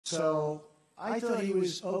So I thought he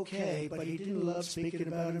was okay, but he didn't love speaking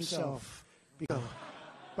about himself.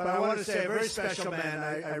 But I want to say, a very special man.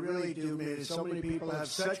 I really do mean it. So many people have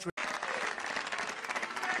such.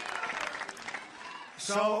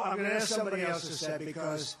 So I'm going to ask somebody else to say,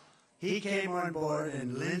 because he came on board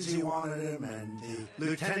and Lindsay wanted him and the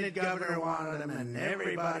lieutenant governor wanted him and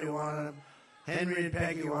everybody wanted him. Henry and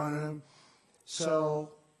Peggy wanted him. So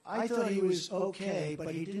I thought he was okay,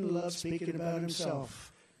 but he didn't love speaking about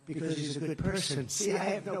himself because he's a good person. See, I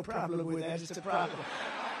have no problem with that. It's a problem.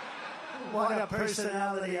 What a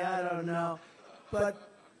personality, I don't know. But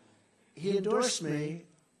he endorsed me.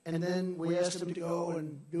 And then we asked him to go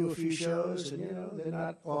and do a few shows, and, you know, they're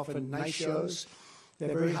not often nice shows.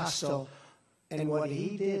 They're very hostile. And what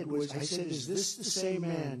he did was, I said, is this the same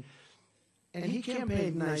man? And he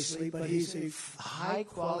campaigned nicely, but he's a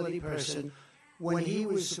high-quality person. When he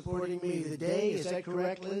was supporting me the day, is that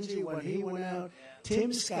correct, Lindsay? When he went out,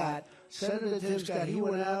 Tim Scott, Senator Tim Scott, he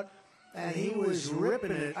went out, and he was ripping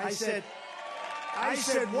it. I said,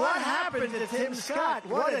 what happened to Tim Scott?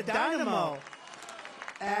 What a dynamo.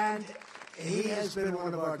 And he has been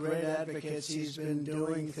one of our great advocates. He's been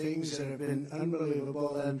doing things that have been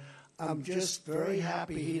unbelievable. And I'm just very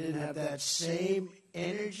happy he didn't have that same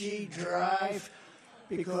energy, drive,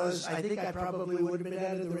 because I think I probably would have been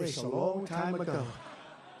out of the race a long time ago.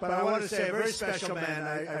 But I want to say, a very special man.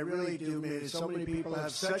 I really do mean it. So many people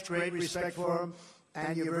have such great respect for him,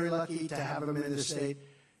 and you're very lucky to have him in the state.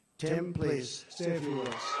 Tim, please, stay a few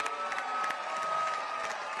words.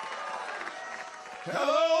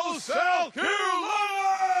 Hello, South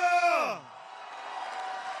Carolina!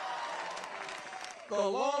 The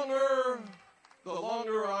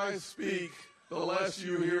longer I speak, the less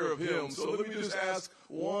you hear of him. So let me just ask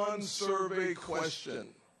one survey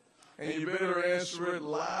question, and you better answer it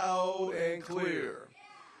loud and clear.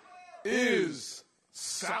 Is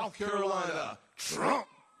South Carolina Trump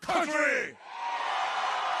country?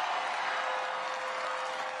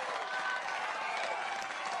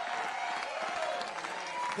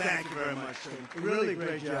 Thank you very much, Tim. Really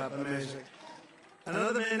great job. Amazing.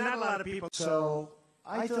 Another man, not a lot of people. So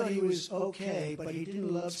I thought he was okay, but he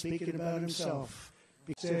didn't love speaking about himself.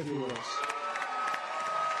 Say a few words.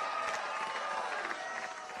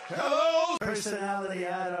 Hello? Personality,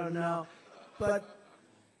 I don't know. But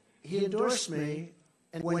he endorsed me,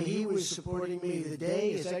 and when he was supporting me the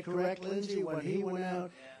day, is that correct, Lindsay? When he went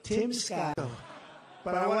out, Tim Scott.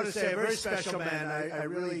 But I want to say, a very special man. I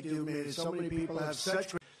really do mean it. So many people have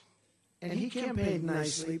such. And he campaigned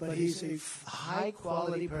nicely, but he's a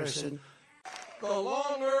high-quality person. The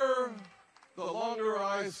longer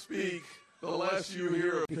I speak, the less you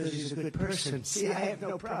hear of him. Because he's a good person. See, I have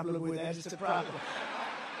no problem with that. It's a problem.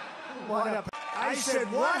 I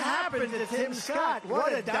said, what happened to Tim Scott?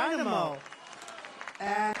 What a dynamo.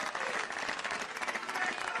 And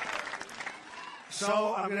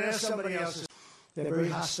so I'm going to ask somebody else. They're very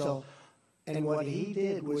hostile. And what he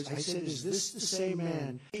did was, I said, is this the same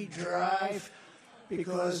man? He drive,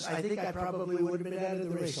 because I think I probably would have been out of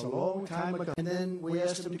the race a long time ago. And then we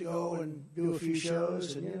asked him to go and do a few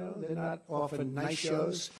shows, and, you know, they're not often nice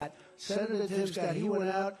shows. Senator Tim Scott, he went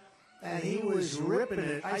out, and he was ripping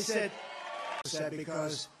it. I said,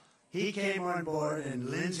 because he came on board, and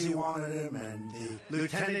Lindsay wanted him, and the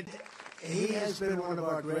lieutenant. He has been one of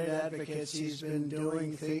our great advocates. He's been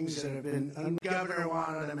doing things that have been. Governor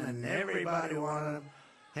wanted him, and everybody wanted him.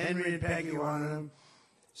 Henry and Peggy wanted him.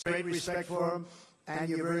 Great respect for him, and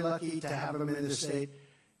you're very lucky to have him in the state.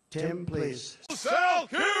 Tim, please. South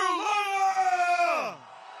Carolina!